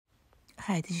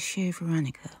Hi, this is Sherry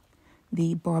Veronica.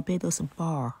 The Barbados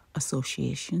Bar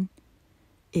Association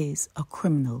is a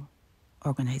criminal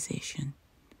organization.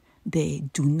 They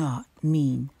do not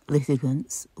mean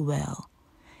litigants well.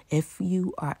 If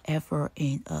you are ever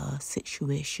in a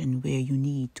situation where you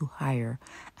need to hire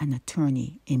an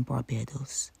attorney in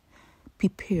Barbados,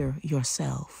 prepare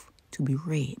yourself to be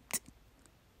raped.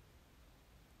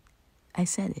 I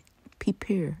said it.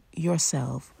 Prepare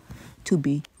yourself to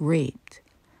be raped.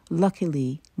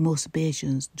 Luckily, most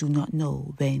Bajans do not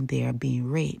know when they are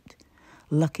being raped.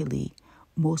 Luckily,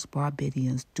 most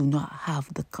Barbadians do not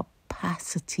have the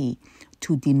capacity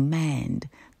to demand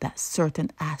that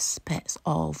certain aspects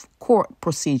of court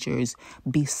procedures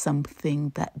be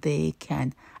something that they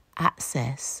can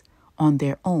access on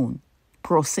their own,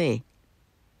 pro se,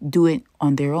 do it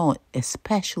on their own,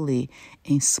 especially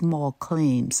in small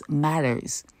claims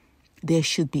matters. They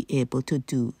should be able to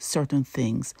do certain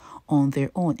things on their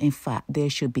own. In fact, they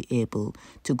should be able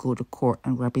to go to court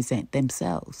and represent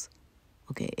themselves.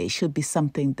 Okay, it should be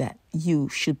something that you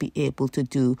should be able to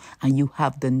do, and you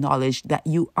have the knowledge that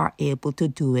you are able to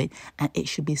do it, and it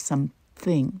should be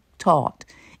something taught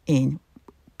in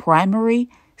primary,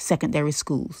 secondary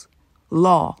schools.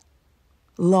 Law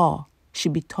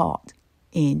should be taught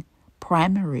in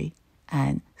primary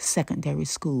and secondary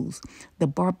schools. The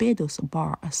Barbados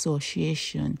Bar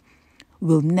Association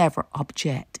will never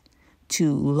object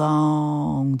to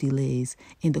long delays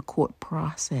in the court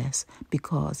process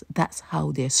because that's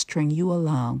how they string you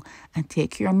along and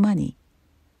take your money.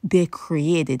 They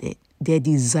created it. They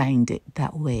designed it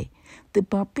that way. The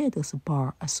Barbados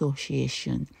Bar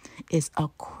Association is a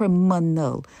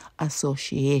criminal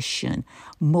association.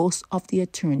 Most of the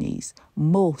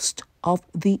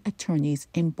attorneys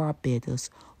in Barbados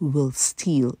will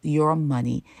steal your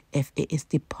money if it is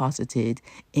deposited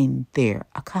in their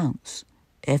accounts.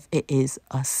 If it is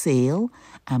a sale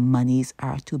and monies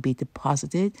are to be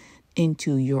deposited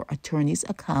into your attorney's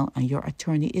account and your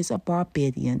attorney is a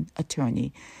Barbadian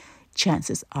attorney,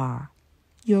 chances are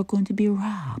you're going to be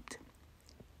robbed.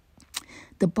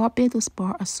 The Barbados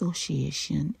Bar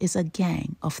Association is a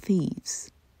gang of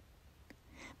thieves.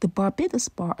 The Barbados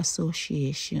Bar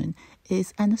Association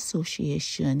is an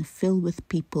association filled with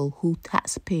people who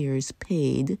taxpayers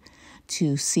paid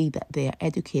to see that they are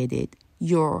educated.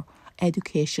 Your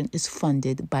education is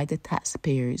funded by the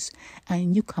taxpayers,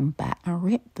 and you come back and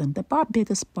rape them. The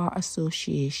Barbados Bar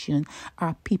Association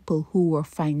are people who were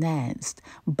financed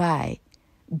by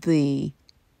the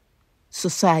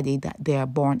society that they are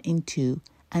born into,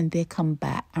 and they come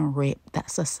back and rape that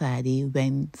society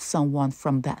when someone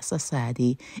from that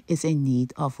society is in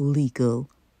need of legal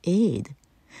aid.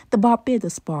 The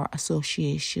Barbados Bar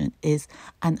Association is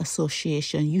an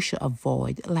association you should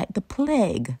avoid like the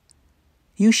plague.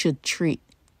 You should treat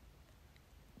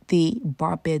the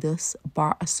Barbados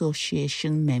Bar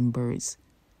Association members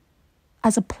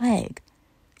as a plague.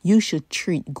 You should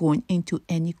treat going into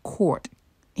any court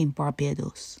in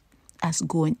Barbados as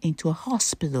going into a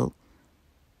hospital.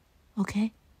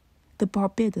 Okay? The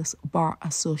Barbados Bar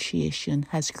Association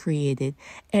has created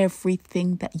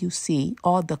everything that you see,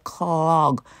 all the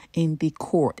clog in the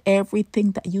court,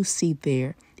 everything that you see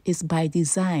there is by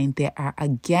design. They are a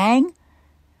gang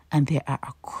and they are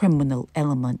a criminal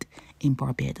element in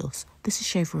Barbados. This is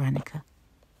Sherry Veronica.